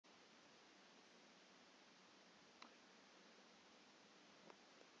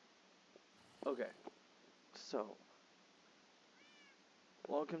Okay, so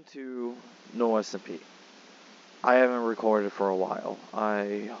welcome to Null SMP. I haven't recorded for a while.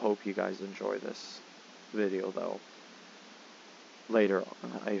 I hope you guys enjoy this video though. Later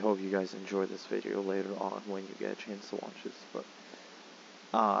on. I hope you guys enjoy this video later on when you get a chance to watch this. But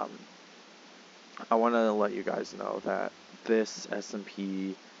I want to let you guys know that this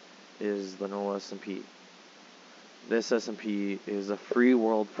SMP is the Null SMP. This SMP is a free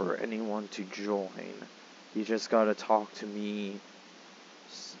world for anyone to join. You just gotta talk to me,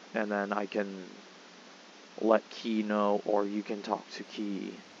 and then I can let Key know, or you can talk to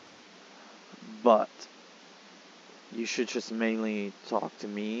Key. But you should just mainly talk to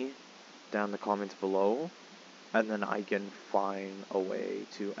me down in the comments below, and then I can find a way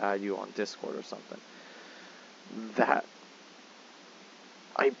to add you on Discord or something. That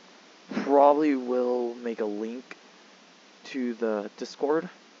I probably will make a link to the Discord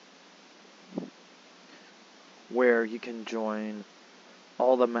where you can join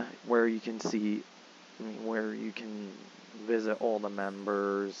all the where you can see, where you can visit all the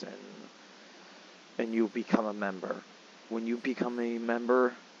members, and you become a member. When you become a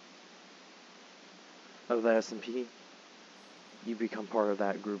member of the SMP, you become part of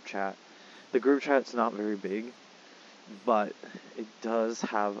that group chat. The group chat's not very big, but it does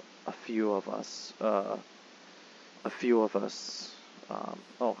have a few of us.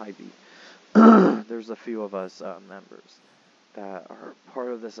 Oh, hi B. There's a few of us members that are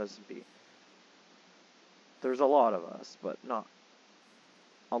part of this SMP. There's a lot of us, but not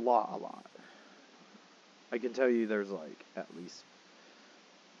a lot. I can tell you there's like at least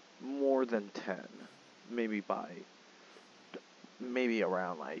more than 10, maybe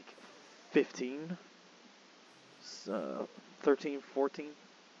around like 15, 13, 14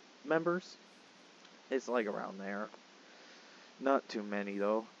 members. It's like around there. Not too many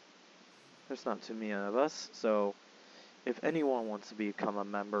though. There's not too many of us, so if anyone wants to become a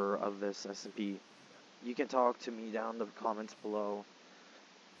member of this SMP, you can talk to me down in the comments below.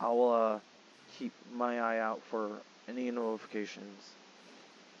 I'll keep my eye out for any notifications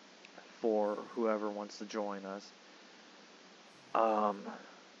for whoever wants to join us.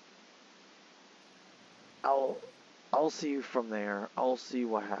 I'll see you from there. I'll see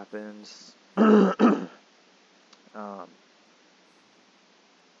what happens.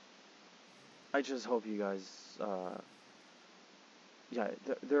 I just hope you guys, yeah,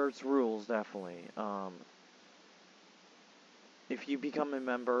 there's rules, definitely. If you become a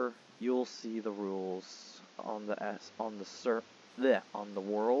member, you'll see the rules on the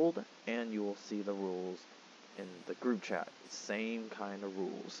world, and you will see the rules in the group chat. Same kind of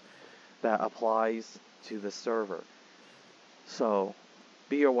rules that applies to the server. So,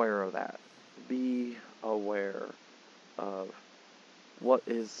 be aware of that. Be aware of what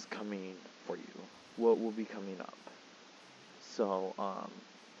is coming for you, what will be coming up. So,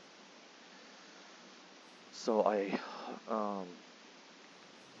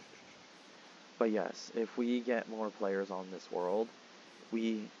 but yes, if we get more players on this world,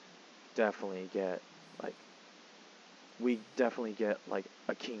 we definitely get like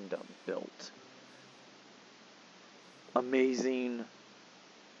a kingdom built. Amazing,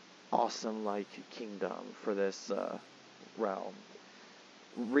 awesome like kingdom for this realm.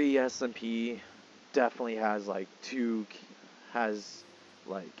 SMP definitely has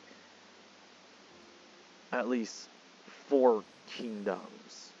at least 4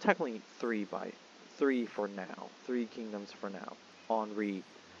 kingdoms. Technically 3 for now. 3 kingdoms for now on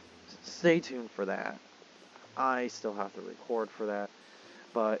Stay tuned for that. I still have to record for that.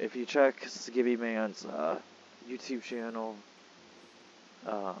 But if you check Skibby Man's YouTube channel,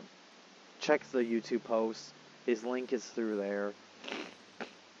 check the YouTube post. His link is through there.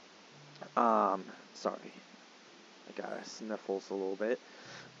 Sorry, I got sniffles a little bit.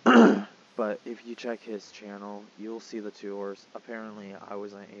 But if you check his channel, you'll see the tours. Apparently, I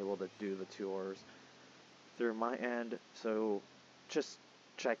wasn't able to do the tours through my end, so just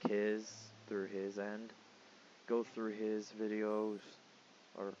check through his end. Go through his videos,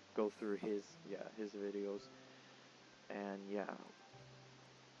 or go through his videos, and yeah.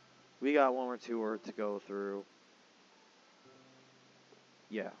 We got one more tour to go through.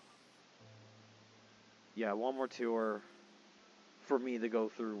 Yeah, one more tour for me to go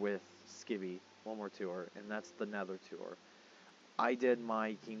through with Skibby. One more tour, and that's the Nether tour. I did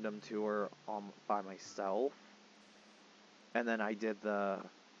my Kingdom tour by myself, and then I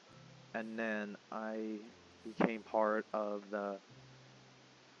became part of the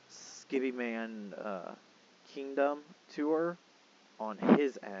Skibby Man Kingdom tour on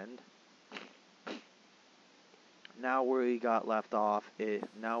his end. now where we got left off,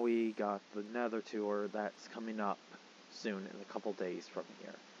 now we got the Nether tour that's coming up soon in a couple days from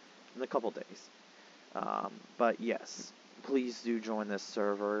here. In a couple days. But yes, please do join this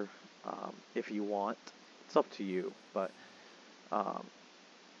server if you want. It's up to you, but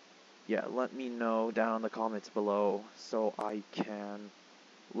yeah, let me know down in the comments below so I can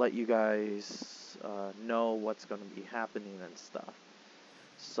let you guys know what's going to be happening and stuff.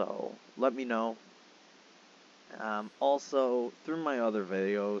 So let me know. Also, through my other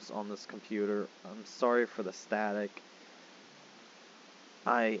videos on this computer, I'm sorry for the static.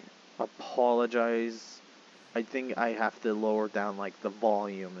 I apologize. I think I have to lower down like the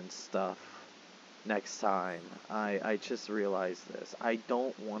volume and stuff next time. I just realized this. I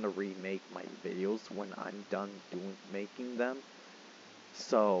don't want to remake my videos when I'm done making them.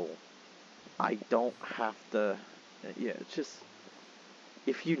 So I don't have to, yeah, just,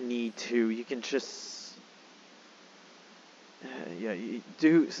 if you need to, you can just, yeah, you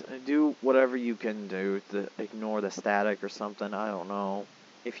do whatever you can do to ignore the static or something. I don't know.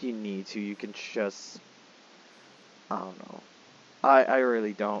 If you need to, you can just, I don't know. I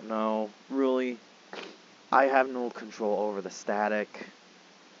really don't know. Really, I have no control over the static.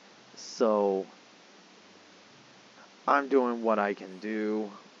 So I'm doing what I can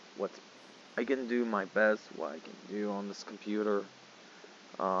do. I can do my best, what I can do on this computer.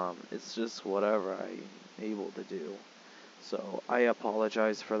 It's just whatever I'm able to do. So I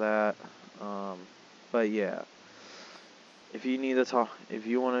apologize for that. But yeah, if you need to talk, if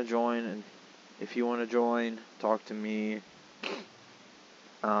you want to join, talk to me.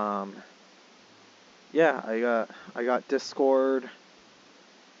 Yeah, I got Discord.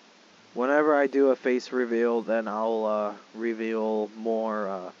 Whenever I do a face reveal, then I'll reveal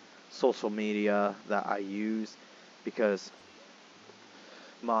more social media that I use, because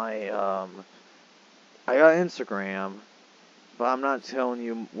my I got Instagram, but I'm not telling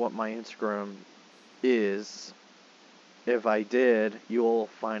you what my Instagram is. If I did, you'll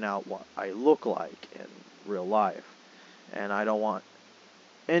find out what I look like in real life, and I don't want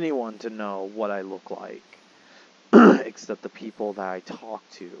anyone to know what I look like except the people that I talk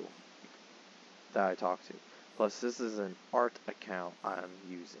to. Plus, this is an art account I'm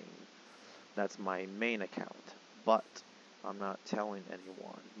using. That's my main account, but I'm not telling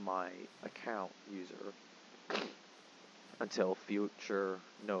anyone my account user until future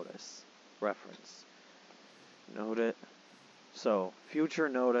notice. Reference. Note it. So, future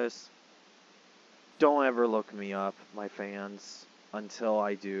notice. Don't ever look me up, my fans, until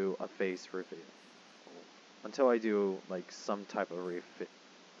I do a face reveal. Until I do like some type of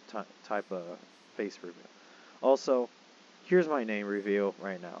face reveal. Also, here's my name reveal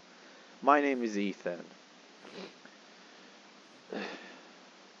right now. My name is Ethan.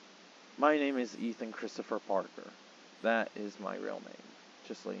 My name is Ethan Christopher Parker. That is my real name.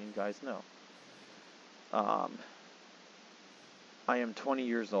 Just letting you guys know. I am 20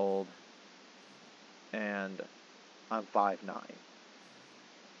 years old, and I'm 5'9".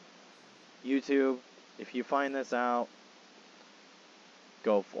 YouTube, if you find this out,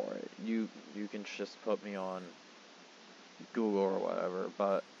 go for it. You can just put me on Google or whatever,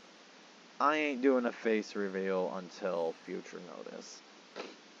 but I ain't doing a face reveal until future notice.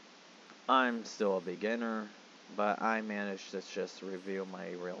 I'm still a beginner, but I managed to just reveal my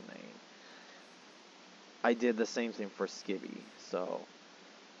real name. I did the same thing for Skibby, so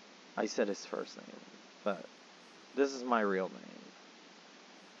I said his first name, but this is my real name.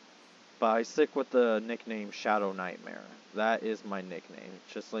 But I stick with the nickname Shadow Nightmare. That is my nickname,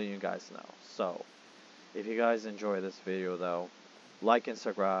 just letting you guys know. So, if you guys enjoy this video though, like and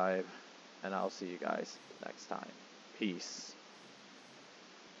subscribe, and I'll see you guys next time. Peace.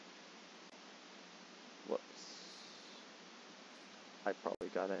 Whoops. I probably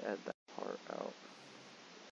gotta edit that part out.